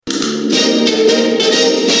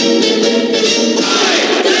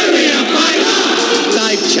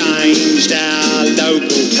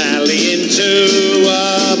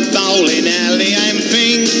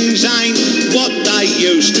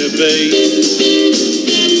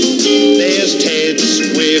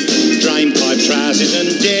trazzies and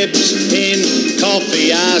dips in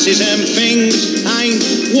coffee houses and things ain't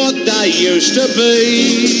what they used to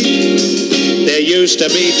be. There used to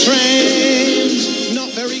be trams,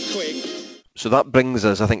 not very quick. So that brings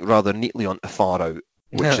us, I think, rather neatly onto Far Out,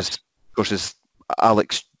 which is, of course, is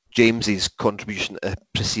Alex James's contribution to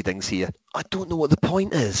proceedings here. I don't know what the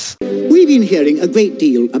point is. We've been hearing a great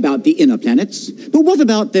deal about the inner planets, but what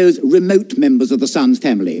about those remote members of the Sun's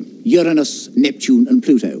family, Uranus, Neptune and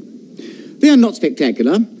Pluto? They are not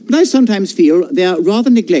spectacular, but I sometimes feel they are rather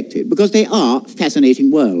neglected because they are fascinating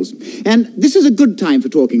worlds. And this is a good time for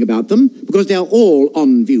talking about them because they are all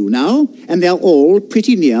on view now, and they are all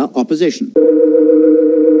pretty near opposition.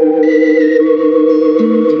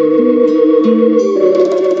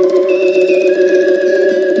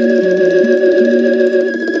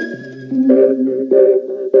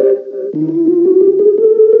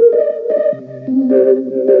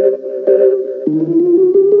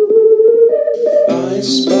 I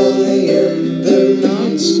spy in the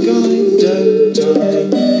night sky, don't I?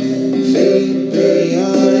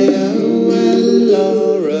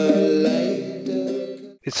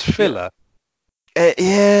 It's filler.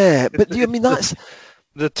 Yeah, but I mean that's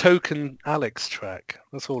the token Alex track.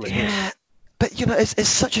 That's all it is. But it's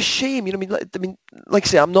such a shame. Like I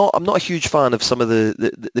say, I'm not a huge fan of some of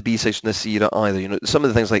the B-sides from this era either. Some of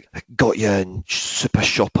the things like Got Ya and Super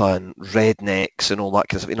Shopper and Rednecks and all that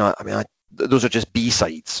kind of stuff. Those are just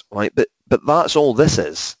B-sides, right? But that's all this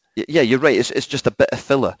is. Yeah, you're right. It's just a bit of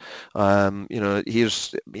filler.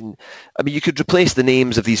 Here's. You could replace the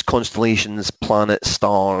names of these constellations, planets,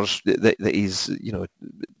 stars that he's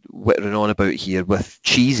whittering on about here with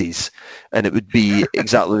cheeses, and it would be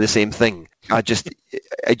exactly the same thing.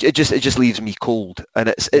 It just leaves me cold,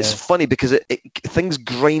 and it's funny because things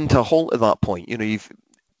grind to a halt at that point. You've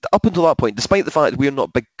up until that point, despite the fact that we're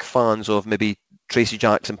not big fans of maybe Tracy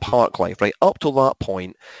Jackson Parklife, right? Up till that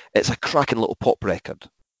point, it's a cracking little pop record.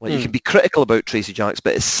 Like, you can be critical about Tracy Jacks,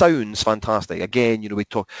 but it sounds fantastic. Again, we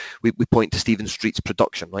point to Stephen Street's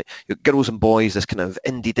production, right? Girls and Boys, this kind of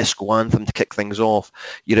indie disco anthem to kick things off.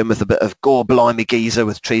 You're in with a bit of God Blimey Gazer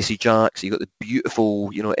with Tracy Jacks. You've got the beautiful,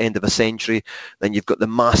 End of a Century. Then you've got the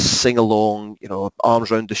mass sing-along, arms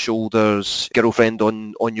round the shoulders, girlfriend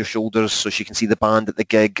on your shoulders so she can see the band at the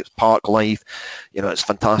gig. It's Parklife. It's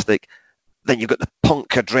fantastic. Then you've got the punk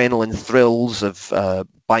adrenaline thrills of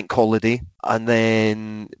Bank Holiday, and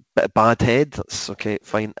then a bit of Bad Head. That's okay,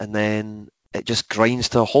 fine. And then it just grinds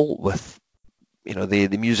to a halt with,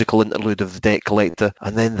 the musical interlude of The Debt Collector,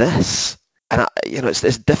 and then this. And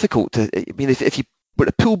it's difficult to. If you were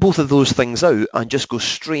to pull both of those things out and just go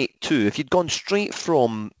straight to, if you'd gone straight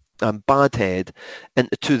from Bad Head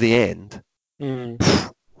into To the End,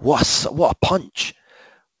 what a punch!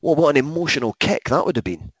 What an emotional kick that would have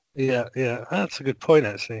been. Yeah, that's a good point,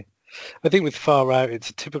 actually. I think with Far Out, it's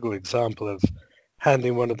a typical example of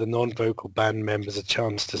handing one of the non-vocal band members a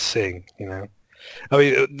chance to sing, I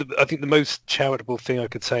think the most charitable thing I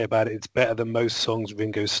could say about it, it's better than most songs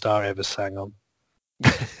Ringo Starr ever sang on.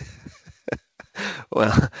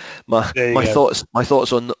 Well, my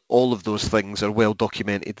thoughts on all of those things are well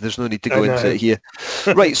documented. There's no need to go into it here.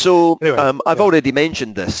 Right, so anyway, I've already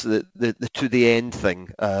mentioned this, the To the End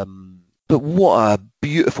thing. But what a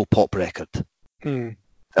beautiful pop record.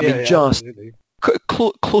 Just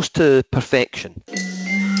close to perfection.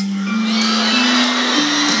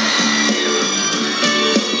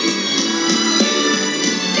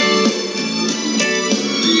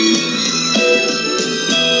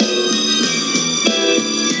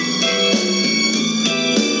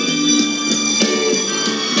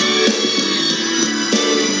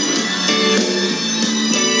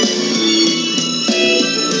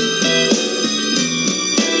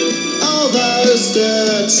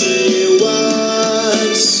 Dirty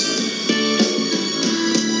words,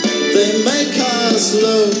 they make us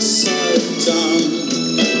look so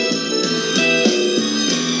dumb.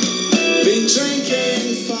 Been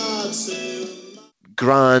drinking far too much.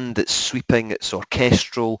 Grand, it's sweeping, it's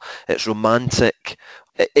orchestral, it's romantic.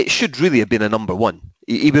 It should really have been a number one.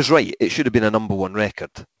 He was right. It should have been a number one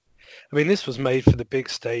record. This was made for the big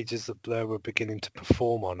stages that Blur were beginning to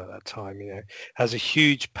perform on at that time. Has a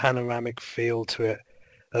huge panoramic feel to it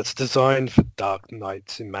that's designed for dark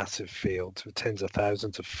nights in massive fields with tens of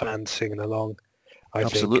thousands of fans singing along.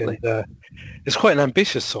 Absolutely. Think. And, it's quite an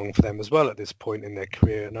ambitious song for them as well at this point in their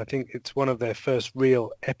career, and I think it's one of their first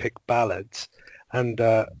real epic ballads. And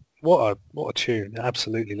what a tune!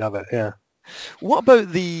 Absolutely love it. Yeah. What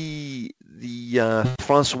about the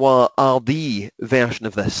Francois Hardy version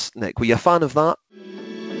of this, Nick? Were you a fan of that?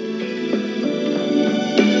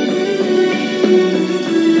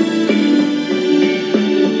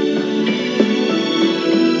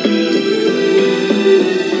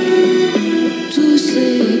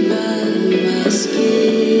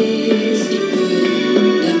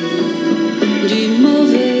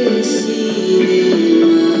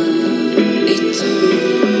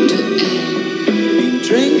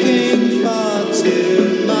 Drinking far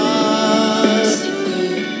too much.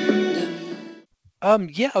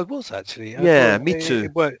 Yeah, I was actually. I Yeah, thought me too.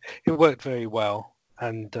 It worked very well,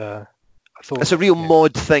 and I thought It's a real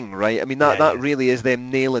mod thing, right? I mean, that Yeah. really is them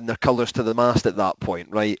nailing their colours to the mast at that point,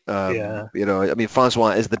 right? Yeah. You know, I mean,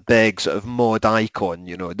 Francois is the big sort of mod icon,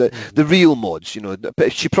 you know, the real mods, you know.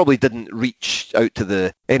 But she probably didn't reach out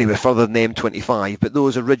to anywhere further than M25, but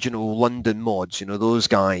those original London mods, you know, those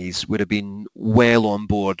guys would have been well on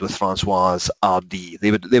board with Francois' RD. They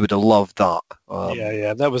would have loved that.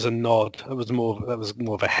 Yeah, that was a nod. That was more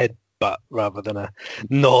of a headbutt rather than a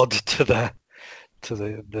nod to the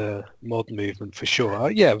mod movement for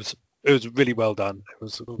sure. Yeah, it was really well done. It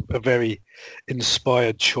was a very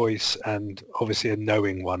inspired choice and obviously a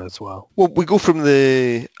knowing one as well. Well, we go from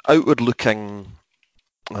the outward-looking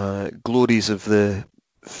glories of the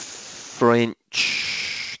French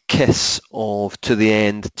kiss of To the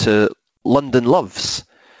End to London Loves.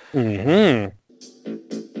 Mm-hmm.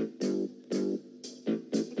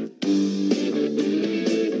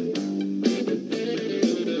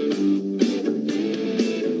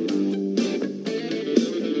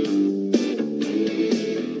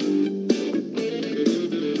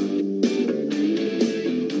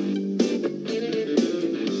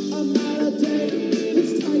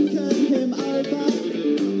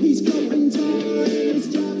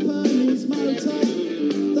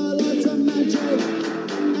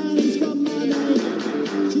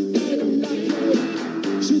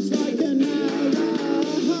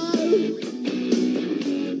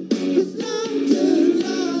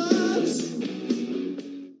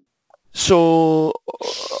 So,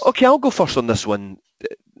 okay, I'll go first on this one,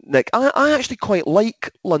 Nick. I actually quite like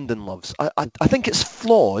London Loves. I think it's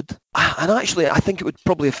flawed, and actually I think it would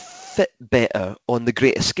probably fit better on The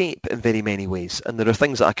Great Escape in very many ways. And there are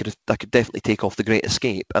things that I could definitely take off The Great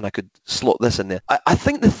Escape, and I could slot this in there. I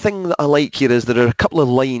think the thing that I like here is there are a couple of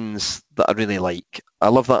lines that I really like. I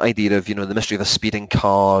love that idea of, you know, the mystery of a speeding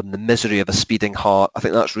car and the misery of a speeding heart. I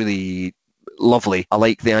think that's really lovely. I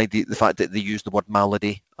like the fact that they use the word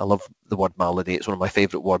malady. I love the word malady. It's one of my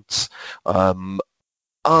favourite words. And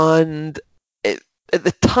at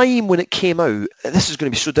the time when it came out, this is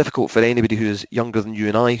going to be so difficult for anybody who's younger than you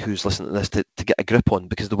and I who's listening to this to get a grip on,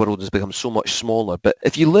 because the world has become so much smaller. But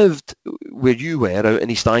if you lived where you were out in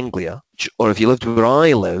East Anglia, or if you lived where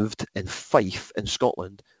I lived in Fife in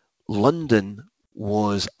Scotland, London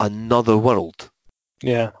was another world.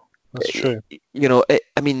 Yeah, that's true. You know, it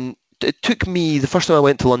took me, the first time I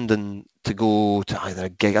went to London to go to either a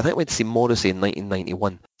gig, I think I went to see Morrissey in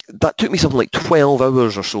 1991. That took me something like 12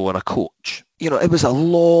 hours or so on a coach. You know, it was a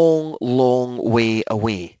long, long way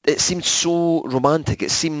away. It seemed so romantic. It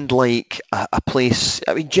seemed like a place,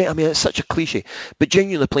 I mean, it's such a cliche, but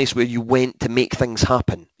genuinely a place where you went to make things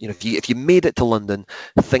happen. You know, if you made it to London,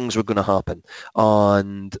 things were going to happen.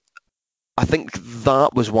 And I think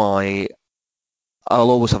that was why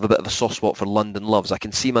I'll always have a bit of a soft spot for London Loves. I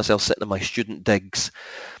can see myself sitting in my student digs,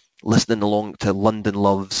 listening along to London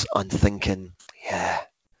Loves and thinking, yeah,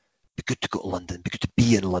 be good to go to London, be good to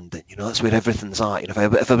be in London. You know, that's where everything's at. You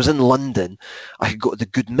know, if I was in London, I could go to the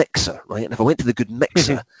Good Mixer, right? And if I went to the Good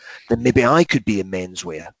Mixer, then maybe I could be in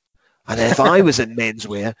menswear. And if I was in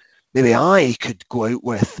menswear, maybe I could go out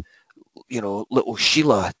with, you know, little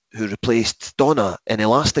Sheila, who replaced Donna in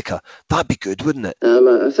Elastica. That'd be good, wouldn't it?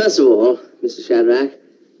 First of all, Mr. Shadrach,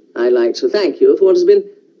 I'd like to thank you for what has been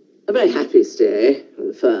a very happy stay with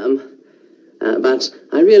the firm. But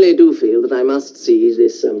I really do feel that I must seize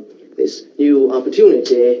this new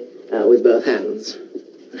opportunity with both hands.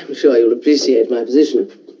 I'm sure you'll appreciate my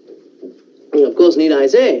position. Of course, need I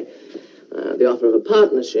say, the offer of a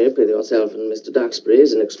partnership with yourself and Mr. Duxbury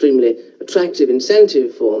is an extremely attractive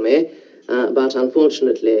incentive for me, but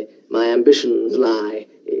unfortunately, my ambitions lie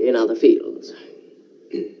in other fields.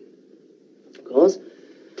 Of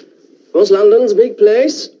course, London's a big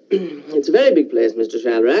place. It's a very big place, Mr.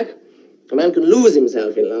 Shadrach. A man can lose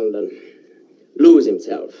himself in London. Lose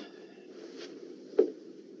himself.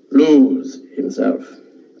 Lose himself.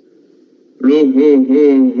 Lose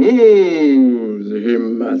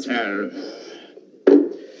himself.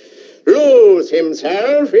 Lose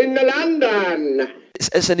himself in London.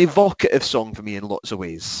 It's an evocative song for me in lots of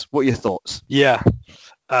ways. What are your thoughts? Yeah,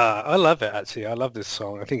 I love it, actually. I love this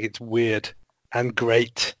song. I think it's weird and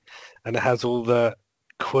great, and it has all the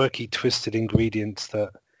quirky, twisted ingredients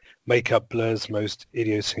that make up Blur's most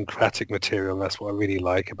idiosyncratic material, and that's what I really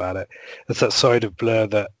like about it. It's that side of Blur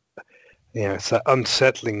that It's that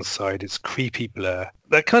unsettling side. It's creepy blur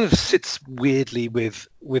that kind of sits weirdly with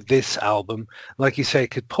this album. Like you say,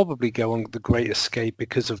 it could probably go on The Great Escape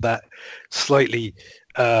because of that slightly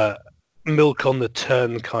milk on the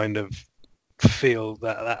turn kind of feel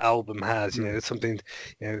that album has. It's something.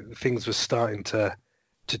 Things were starting to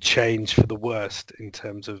change for the worst in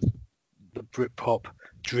terms of the Britpop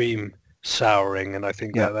dream souring, and I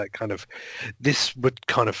think that kind of this would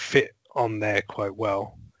kind of fit on there quite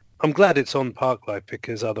well. I'm glad it's on Parklife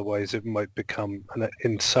because otherwise it might become an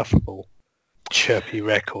insufferable chirpy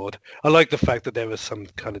record. I like the fact that there are some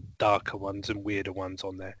kind of darker ones and weirder ones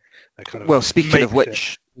on there. That kind of Well, speaking of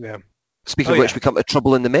which, we come to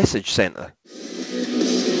Trouble in the Message Centre.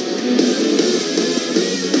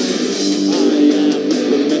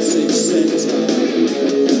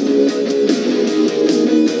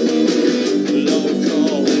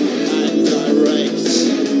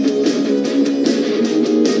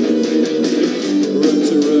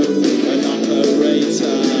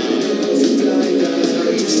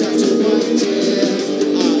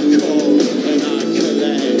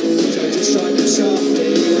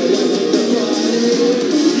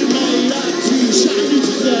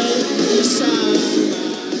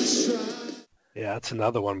 That's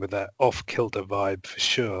another one with that off-kilter vibe for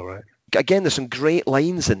sure, right? Again, there's some great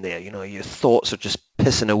lines in there. Your thoughts are just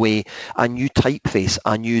pissing away. A new typeface,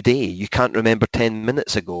 a new day. You can't remember 10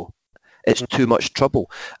 minutes ago. It's too much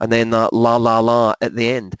trouble. And then that la la la at the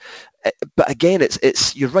end. But again,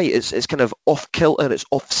 it's you're right. It's kind of off-kilter. It's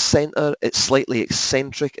off-center. It's slightly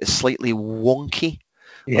eccentric. It's slightly wonky.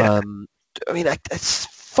 Yeah. It's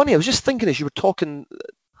funny. I was just thinking as you were talking.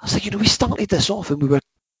 I was like, we started this off and we were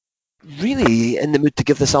really in the mood to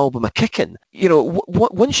give this album a kicking.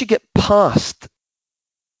 Once you get past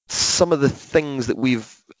some of the things that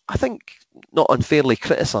we've, I think, not unfairly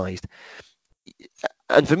criticised,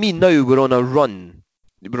 and for me now we're on a run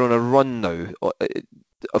now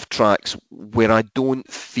of tracks where I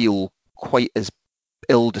don't feel quite as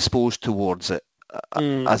ill-disposed towards it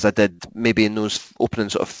as I did maybe in those opening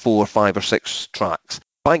sort of 4, 5 or 6 tracks.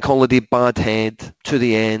 Bank Holiday, Bad Head, To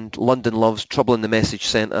the End, London Loves, Trouble in the Message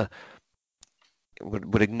Centre.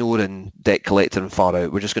 We're ignoring Debt Collector and Far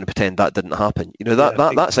Out. We're just going to pretend that didn't happen.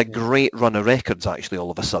 That's a great run of records, actually,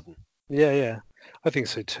 all of a sudden. Yeah. I think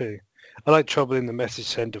so too. I like Trouble in the Message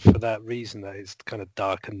Centre for that reason, that it's kind of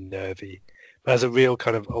dark and nervy. But has a real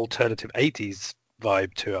kind of alternative 80s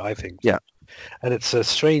vibe to it, I think. Yeah. And it's a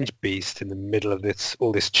strange beast in the middle of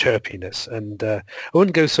all this chirpiness. And I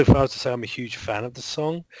wouldn't go so far as to say I'm a huge fan of the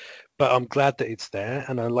song, but I'm glad that it's there,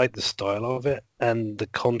 and I like the style of it, and the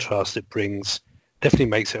contrast it brings definitely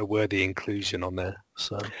makes it a worthy inclusion on there.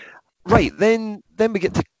 So, right, then we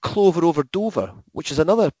get to Clover Over Dover, which is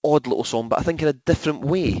another odd little song, but I think in a different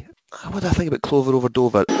way. What do I think about Clover Over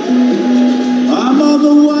Dover? I'm on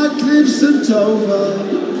the white cliffs of Dover,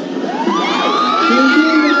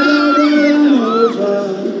 thinking that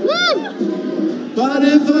over. But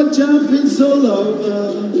if I jump, it's all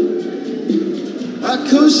over. A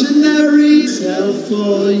cautionary tale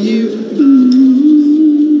for you.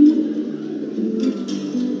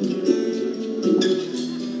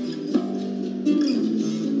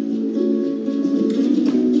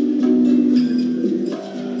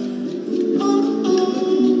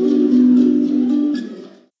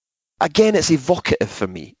 Again, it's evocative for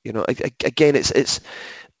me. Again, it's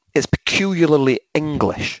peculiarly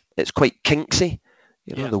English. It's quite kinksy.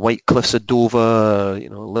 The White Cliffs of Dover,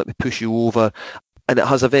 Let Me Push You Over. And it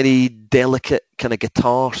has a very delicate kind of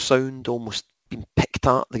guitar sound, almost being picked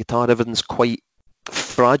at. The guitar, everything's quite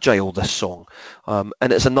fragile, this song. And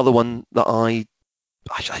it's another one that I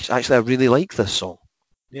really like this song.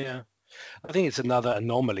 Yeah. I think it's another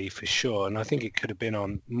anomaly for sure. And I think it could have been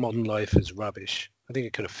on Modern Life is Rubbish. I think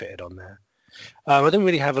it could have fitted on there. I don't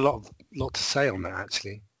really have a lot to say on that,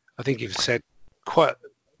 actually. I think you've said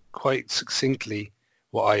quite succinctly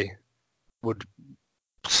what I would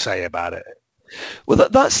say about it. Well,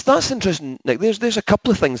 that's interesting, Nick. There's a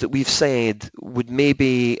couple of things that we've said would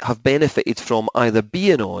maybe have benefited from either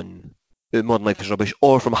being on Modern Life is Rubbish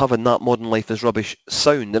or from having that Modern Life is Rubbish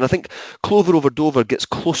sound. And I think Clover Over Dover gets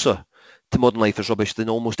closer to Modern Life is Rubbish than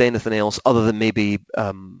almost anything else other than maybe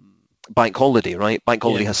Bank Holiday, right? Bank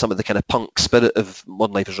Holiday has some of the kind of punk spirit of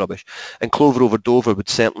Modern Life is Rubbish. And Clover Over Dover would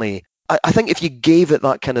certainly... I think if you gave it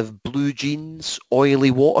that kind of blue jeans,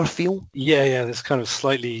 oily water feel. Yeah, this kind of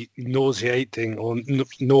slightly nauseating or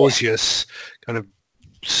nauseous kind of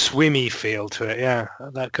swimmy feel to it. Yeah,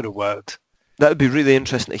 that could have worked. That would be really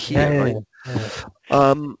interesting to hear, right?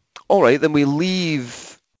 Yeah. All right, then we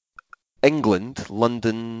leave England,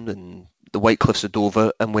 London and the White Cliffs of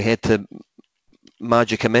Dover, and we head to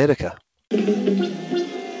Magic America.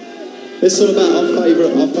 It's all about our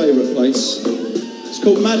favourite place. It's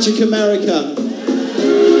called Magic America.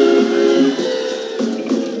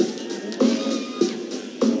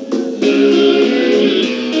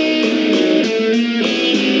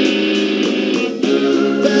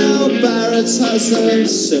 Val Barrett has a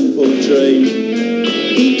simple dream.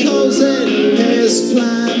 He calls it his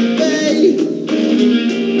plan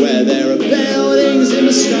B, where there are buildings in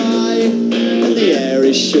the sky and the air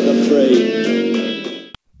is sugar-free.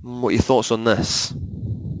 What are your thoughts on this?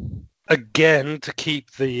 Again, to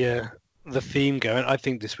keep the theme going, I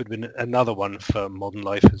think this would have been another one for Modern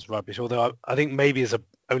Life is Rubbish. Although I think maybe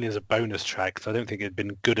only as a bonus track, so I don't think it had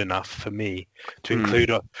been good enough for me to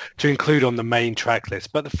include on the main track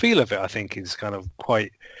list. But the feel of it, I think, is kind of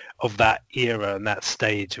quite of that era and that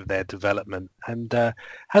stage of their development, and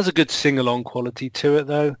has a good sing-along quality to it,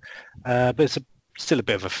 though. But it's still a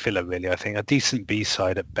bit of a filler, really. I think a decent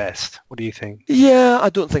B-side at best. What do you think? Yeah, I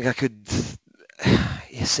don't think I could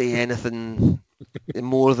say anything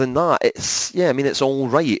more than that. It's all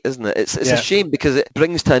right, isn't it? It's a shame because it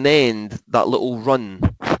brings to an end that little run.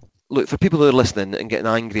 Look, for people who are listening and getting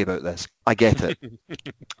angry about this, I get it.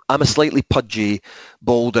 I'm a slightly pudgy,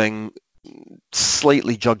 balding,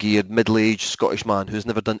 slightly juggy, middle-aged Scottish man who's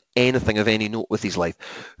never done anything of any note with his life.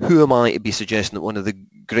 Who am I to be suggesting that one of the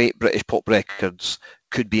great British pop records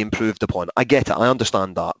could be improved upon? I get it, I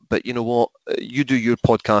understand that, but you know what? You do your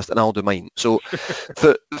podcast and I'll do mine. So,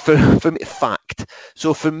 for me, fact.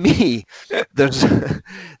 So for me, there's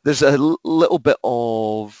a little bit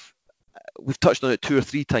of. We've touched on it 2 or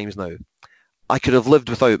 3 times now. I could have lived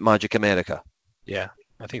without Magic America. Yeah,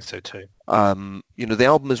 I think so too. The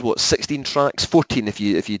album is 16 tracks, 14 if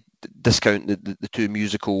you discount the 2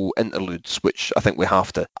 musical interludes, which I think we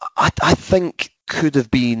have to. I think could have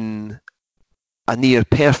been a near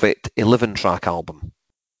perfect 11-track album.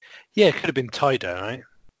 Yeah, it could have been tighter, right?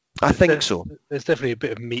 I think so. There's definitely a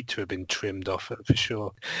bit of meat to have been trimmed off it for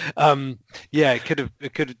sure. It could have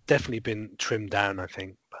definitely been trimmed down, I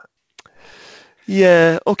think.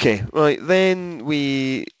 Yeah, okay, right. Then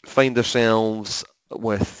we find ourselves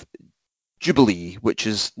with Jubilee, which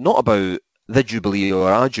is not about the Jubilee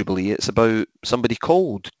or our Jubilee. It's about somebody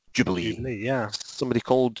called Jubilee. Somebody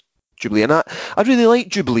called Jubilee. And I really like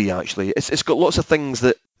Jubilee, actually. It's got lots of things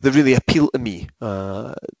that really appeal to me.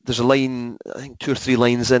 There's a line, I think 2 or 3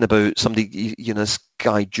 lines in about somebody, this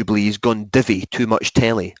guy Jubilee's gone divvy, too much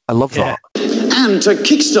telly. I love that. And to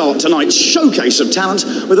kickstart tonight's showcase of talent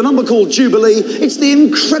with a number called Jubilee, it's the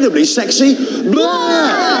incredibly sexy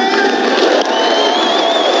Blah!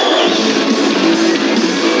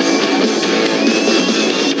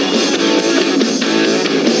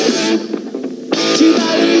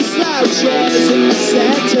 Jubilee slouches in the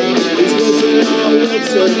setting, it's looking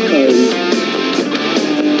all to move.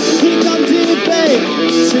 He gone divvy,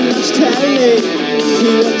 too much telly, he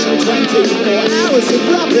watching 24 hours of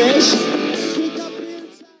rubbish.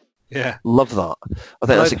 Yeah. Love that. I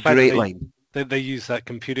think that's a great line. They use that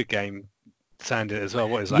computer game sound as well.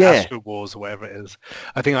 What is that? Astro Wars or whatever it is.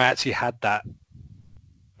 I think I actually had that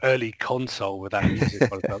early console with that music.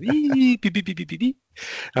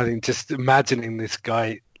 I think just imagining this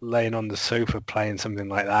guy laying on the sofa playing something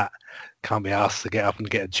like that, can't be asked to get up and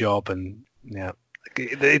get a job, and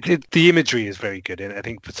the imagery is very good. And I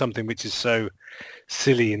think for something which is so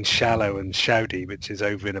silly and shallow and shouty, which is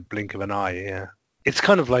over in a blink of an eye, yeah. It's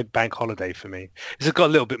kind of like Bank Holiday for me. It's got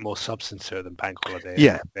a little bit more substance to it than Bank Holiday.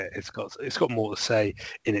 Yeah. It's got more to say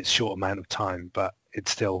in its short amount of time, but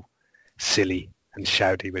it's still silly and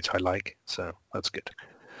shouty, which I like. So that's good.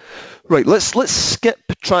 Right, let's skip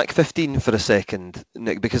track 15 for a second,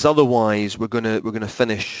 Nick, because otherwise we're gonna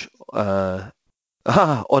finish on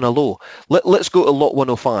a low. Let's go to lot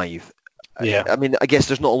 105. Yeah. I mean, I guess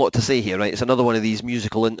there's not a lot to say here, right? It's another one of these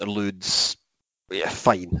musical interludes. Yeah,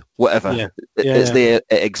 fine, whatever. It's there,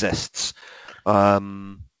 it exists.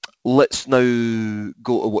 Let's now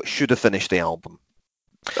go to what should have finished the album.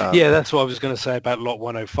 That's what I was going to say about lot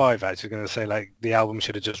 105. Actually, going to say like the album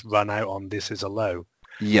should have just run out on This Is a Low.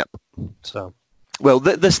 Yep. So, well,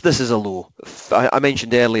 this is a low. I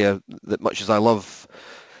mentioned earlier that much as I love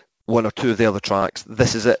 1 or 2 of the other tracks,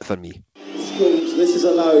 this is it for me. This is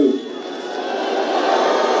a low.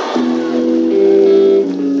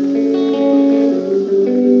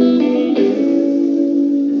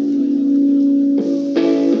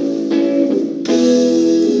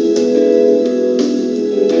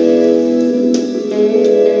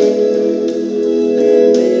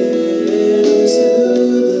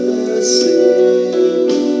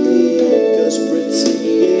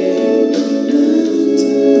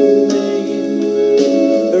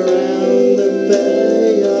 Around the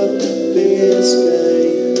bay of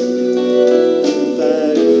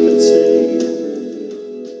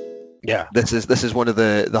this is one of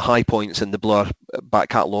the high points in the Blur back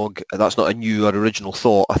catalogue. That's not a new or original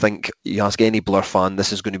thought. I think you ask any Blur fan,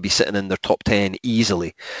 this is going to be sitting in their top 10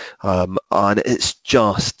 easily, and it's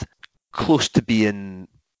just close to being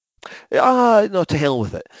no, to hell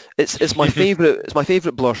with it. It's my favourite. It's my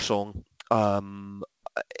favourite Blur song.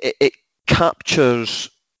 It captures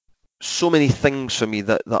so many things for me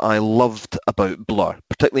that I loved about Blur,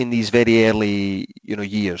 particularly in these very early,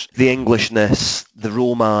 years. The Englishness, the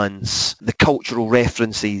romance, the cultural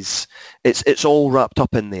references. It's all wrapped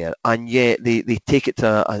up in there, and yet they take it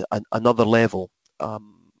to another level.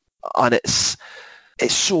 And it's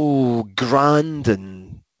so grand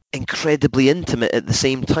and incredibly intimate at the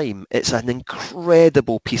same time. It's an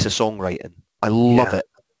incredible piece of songwriting. I love it.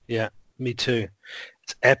 Yeah, me too.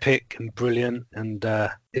 It's epic and brilliant, and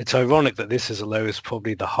it's ironic that this is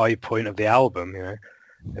probably the high point of the album.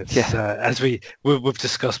 It's as we've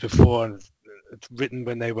discussed before, and it's written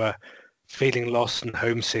when they were feeling lost and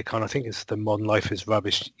homesick on, I think it's the Modern Life is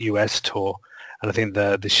Rubbish US tour, and I think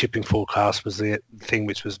the Shipping Forecast was the thing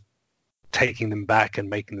which was taking them back and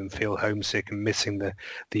making them feel homesick and missing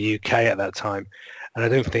the UK at that time. And I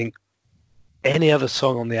don't think any other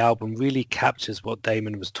song on the album really captures what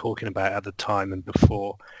Damon was talking about at the time and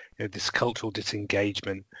before, this cultural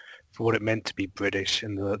disengagement for what it meant to be British,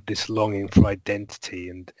 and this longing for identity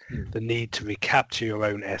and the need to recapture your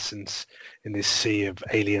own essence in this sea of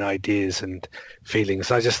alien ideas and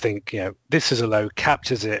feelings. I just think, This Is a Low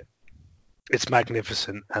captures it. It's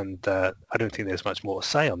magnificent, and I don't think there's much more to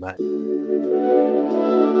say on that.